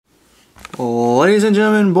Ladies and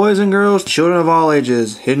gentlemen, boys and girls, children of all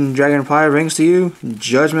ages, Hidden Dragon Pie brings to you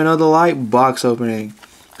Judgment of the Light box opening.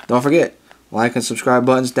 Don't forget, like and subscribe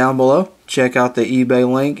buttons down below. Check out the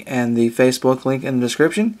eBay link and the Facebook link in the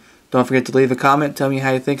description. Don't forget to leave a comment, tell me how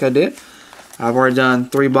you think I did. I've already done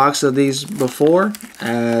 3 boxes of these before,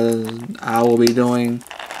 and I will be doing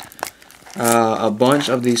a bunch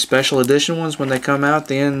of the special edition ones when they come out at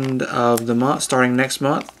the end of the month, starting next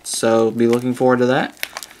month. So be looking forward to that.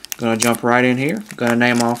 Gonna jump right in here. Gonna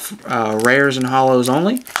name off rares and holos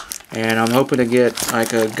only, and I'm hoping to get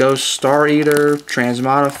like a Ghost Star Eater,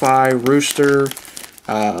 Transmodify, Rooster,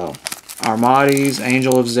 Armades,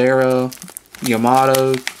 Angel of Zera,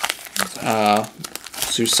 Yamato,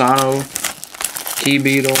 Susano, Key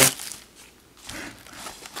Beetle,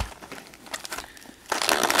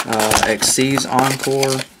 Xyz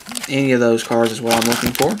Encore. Any of those cards is what I'm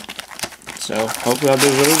looking for. So hopefully I'll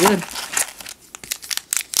do really good.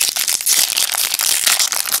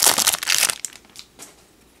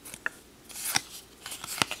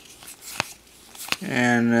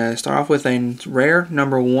 And start off with a rare,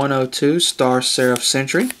 number 102, Star Seraph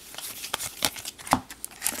Sentry.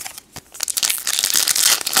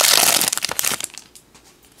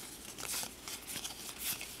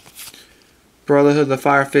 Brotherhood of the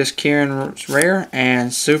Fire Fist Kieran rare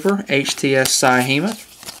and super, HTS Psyhemoth.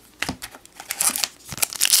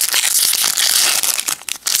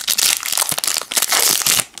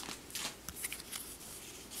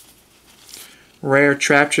 Rare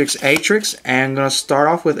Traptrix Atrix, and I'm going to start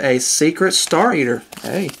off with a Secret Star Eater.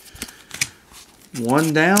 Hey,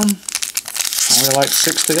 1 down, only like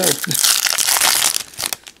 6 to go.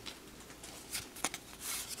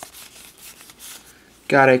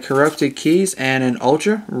 Got a Corrupted Keys and an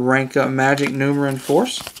Ultra, rank up Magic Numeron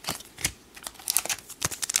Force.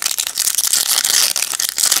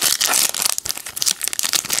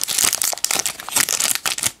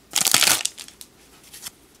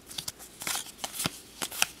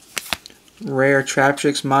 Rare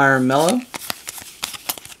Traptrix Meyer Mellow.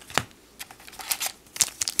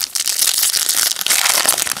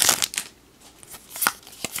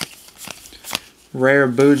 Rare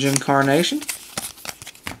Boojin Carnation.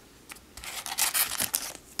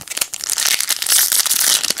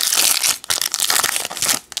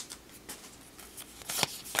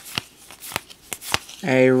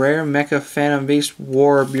 A rare Mecha Phantom Beast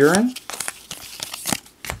War Buren.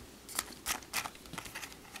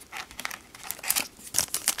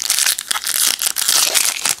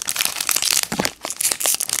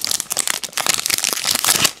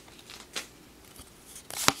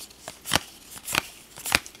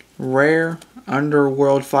 Rare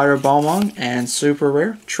Underworld Fighter Balmong, and super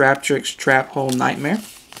rare Traptrix Trap Hole Nightmare.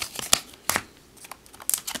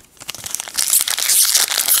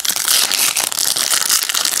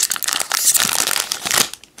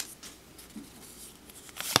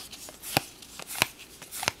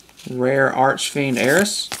 Rare Archfiend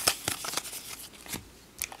Eris.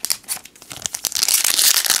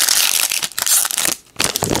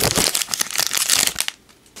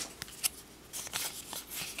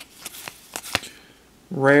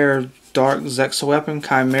 Rare Dark Zexaweapon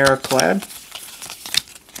Chimera Clad.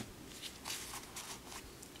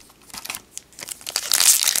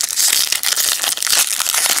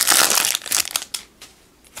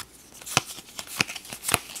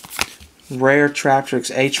 Rare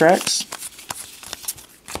Traptrix Atrax.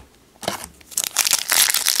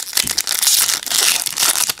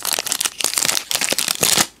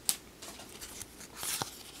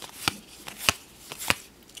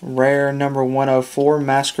 Rare number 104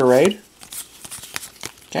 Masquerade.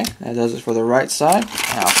 Okay, that does it for the right side.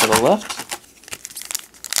 Now for the left.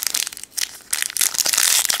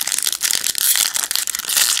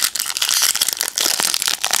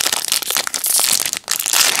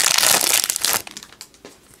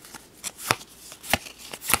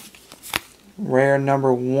 Rare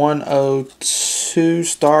number 102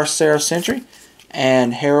 Star Seraph Sentry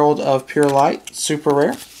and Herald of Pure Light, super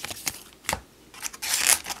rare.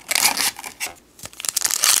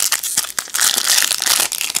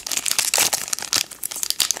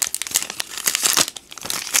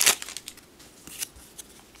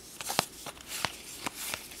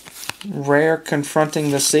 Rare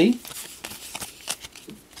Confronting the Sea.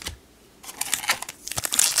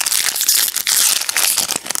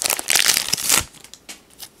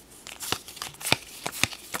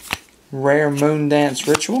 Rare Moondance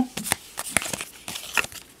Ritual.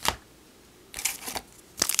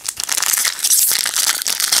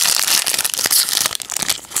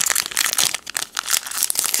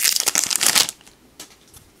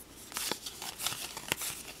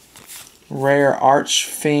 rare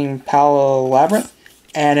Archfiend Palo Labyrinth,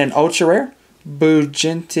 and an ultra rare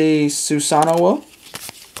Bujinti Susanoo.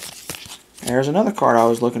 There's another card I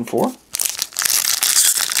was looking for.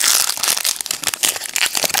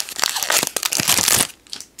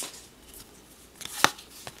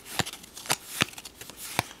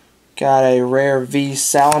 Got a rare V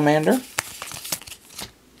Salamander.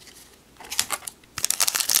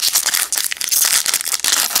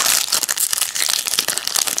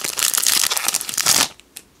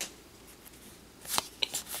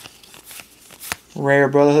 Rare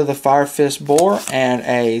Brotherhood of the Fire Fist Boar, and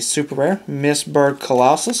a super rare Mistbird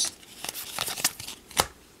Colossus.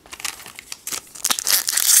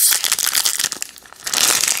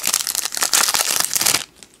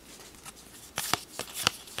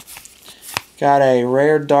 Got a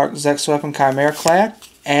rare Dark Zex Weapon Chimera Clad,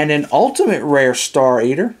 and an ultimate rare Star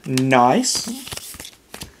Eater. Nice.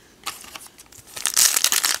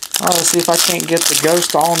 Alright, let's see if I can't get the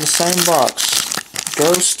Ghost all in the same box.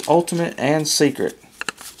 Ghost, Ultimate, and Secret.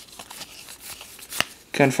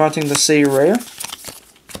 Confronting the Sea rare.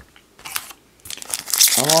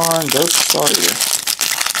 Come on, Ghost Star Eater.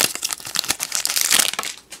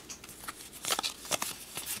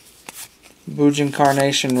 Bujin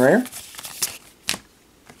Carnation rare.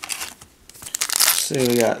 Let's see,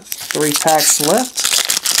 we got 3 packs left.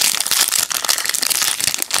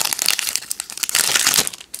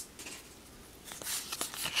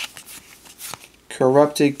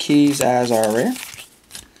 Corrupted Keys as our rare.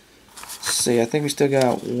 Let's see, I think we still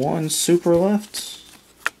got 1 super left.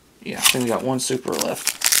 Yeah, I think we got 1 super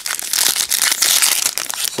left.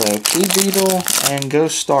 So, Key Beetle and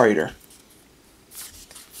Ghost Star Eater.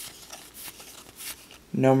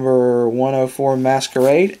 Number 104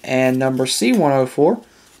 Masquerade and number C104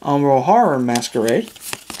 Umbral Horror Masquerade.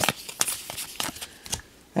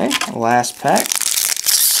 Okay, last pack.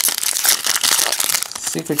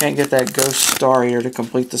 See if we can't get that Ghost Star Eater to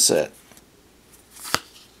complete the set.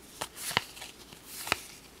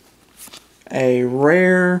 A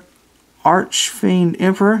rare Archfiend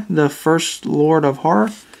Emperor, the First Lord of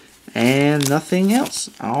Horror, and nothing else.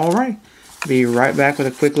 Alright, be right back with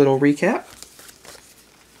a quick little recap.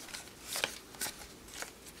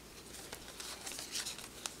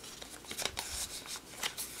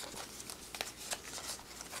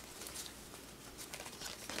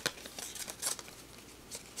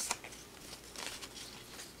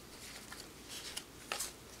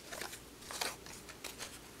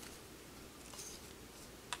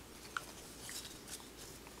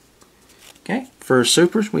 Okay, for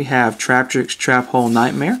supers, we have Traptrix Trap Hole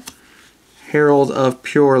Nightmare, Herald of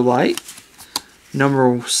Pure Light,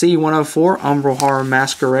 number C104 Umbral Horror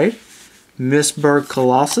Masquerade, Mistbird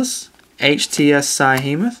Colossus, HTS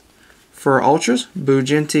Psyhemoth. For ultras,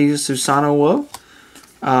 Bujinti Susanoo,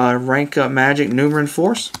 Rank Up Magic Numeran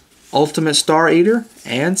Force, Ultimate Star Eater,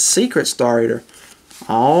 and Secret Star Eater.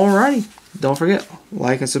 Alrighty, don't forget,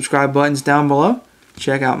 like and subscribe buttons down below.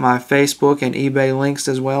 Check out my Facebook and eBay links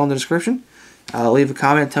as well in the description. Leave a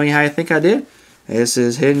comment, tell me how you think I did. This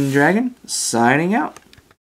is Hidden Dragon, signing out.